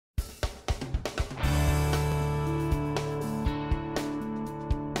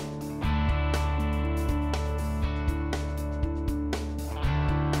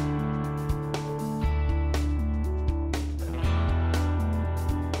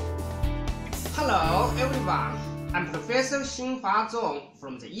Hello everyone, I'm Professor Xinhua Zhong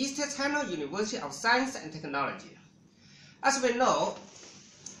from the East China University of Science and Technology. As we know,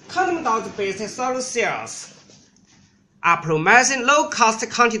 quantum dot-based solar cells are promising low-cost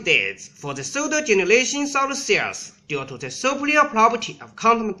candidates for the pseudo-generation solar cells due to the superior property of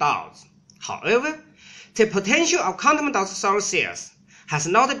quantum dots. However, the potential of quantum dot solar cells has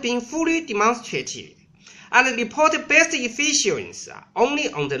not been fully demonstrated, and reported best efficiency only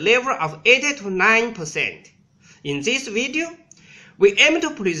on the level of 80 to 9%. In this video, we aim to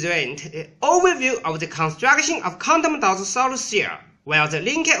present an overview of the construction of quantum dot solar cell via the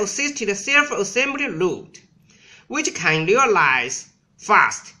Ligand-Assisted self-assembly route, which can realize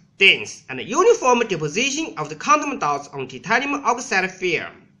fast, dense, and uniform deposition of the quantum dots on titanium oxide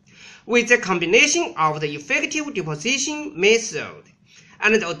film, with the combination of the effective deposition method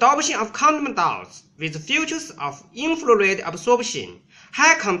and the adoption of quantum dots with features of infrared absorption,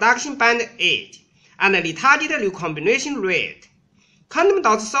 high conduction band edge, and retarded recombination rate. Quantum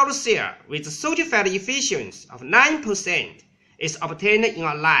dot solar cell with certified efficiency of 9% is obtained in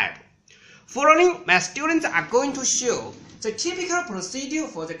a lab. Following, my students are going to show the typical procedure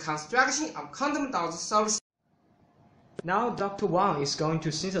for the construction of quantum dot solar cells. Now Dr. Wang is going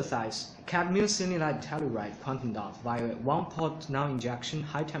to synthesize cadmium silicide telluride quantum dot via a one-pot non-injection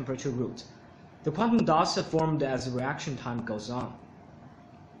high-temperature route. The quantum dots are formed as the reaction time goes on.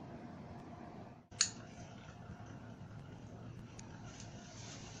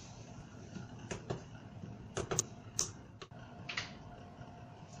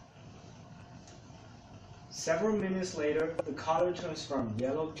 Several minutes later, the color turns from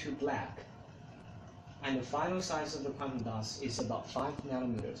yellow to black, and the final size of the quantum dots is about 5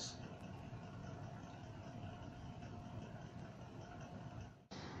 nanometers.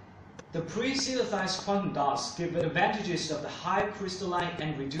 The pre-synthesized quantum dots give advantages of the high crystalline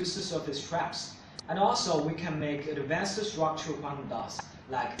and reduced surface traps, and also we can make advanced structural quantum dots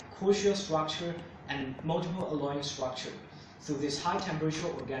like coherent structure and multiple alloying structure through this high-temperature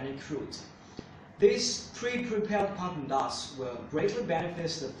organic route. These pre-prepared quantum dots will greatly benefit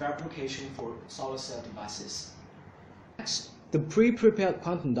the fabrication for solar cell devices. Next, the pre-prepared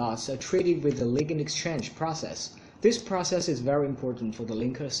quantum dots are treated with the ligand exchange process. This process is very important for the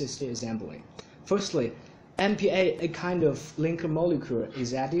linker-assisted assembly. Firstly, MPA, a kind of linker molecule,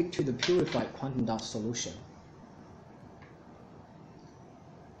 is added to the purified quantum dot solution.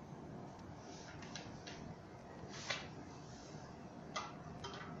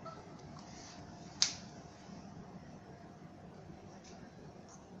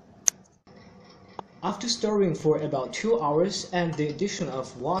 After stirring for about 2 hours and the addition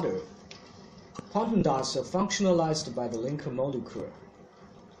of water, quantum dots are functionalized by the linker molecule.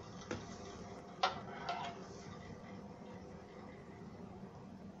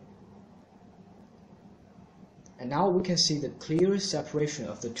 And now we can see the clear separation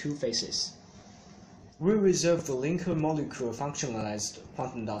of the two phases. We reserve the linker molecule functionalized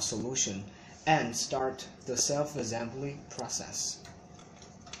quantum dot solution and start the self-assembly process.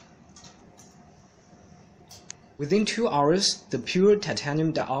 Within 2 hours, the pure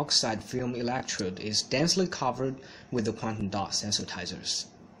titanium dioxide film electrode is densely covered with the quantum dot sensitizers.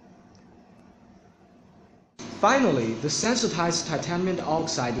 Finally, the sensitized titanium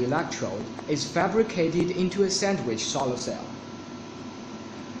dioxide electrode is fabricated into a sandwich solar cell.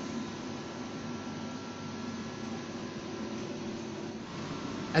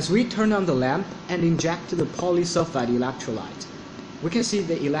 As we turn on the lamp and inject the polysulfide electrolyte, we can see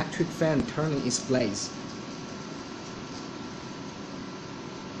the electric fan turning its blades.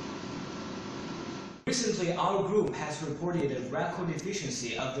 Recently, our group has reported a record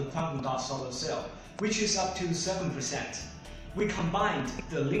efficiency of the quantum dot solar cell, which is up to 7%. We combined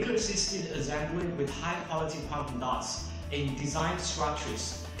the linker-assisted assembly with high-quality quantum dots in designed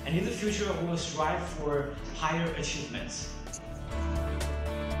structures, and in the future we will strive for higher achievements.